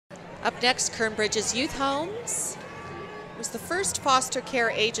Up next, Kern Bridges Youth Homes was the first foster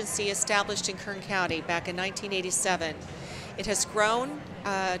care agency established in Kern County back in 1987. It has grown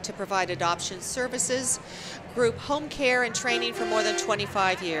to provide adoption services, group home care, and training for more than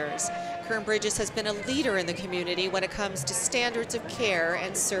 25 years. Kern Bridges has been a leader in the community when it comes to standards of care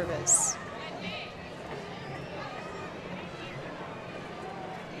and service.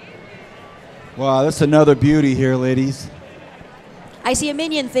 Wow, that's another beauty here, ladies. I see a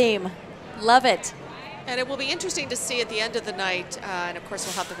Minion theme. Love it. And it will be interesting to see at the end of the night, and of course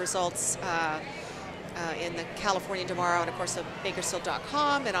we'll have the results in the California tomorrow, and of course on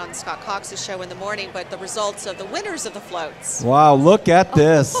Bakersfield.com and on Scott Cox's show in the morning, but the results of the winners of the floats. Wow, look at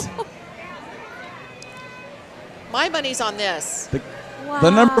this. My money's on this. Wow. The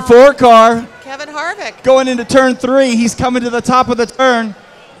number 4 car. Kevin Harvick. Going into turn 3. He's coming to the top of the turn.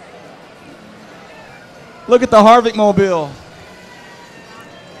 Look at the Harvick mobile.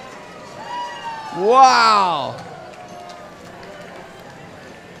 Wow.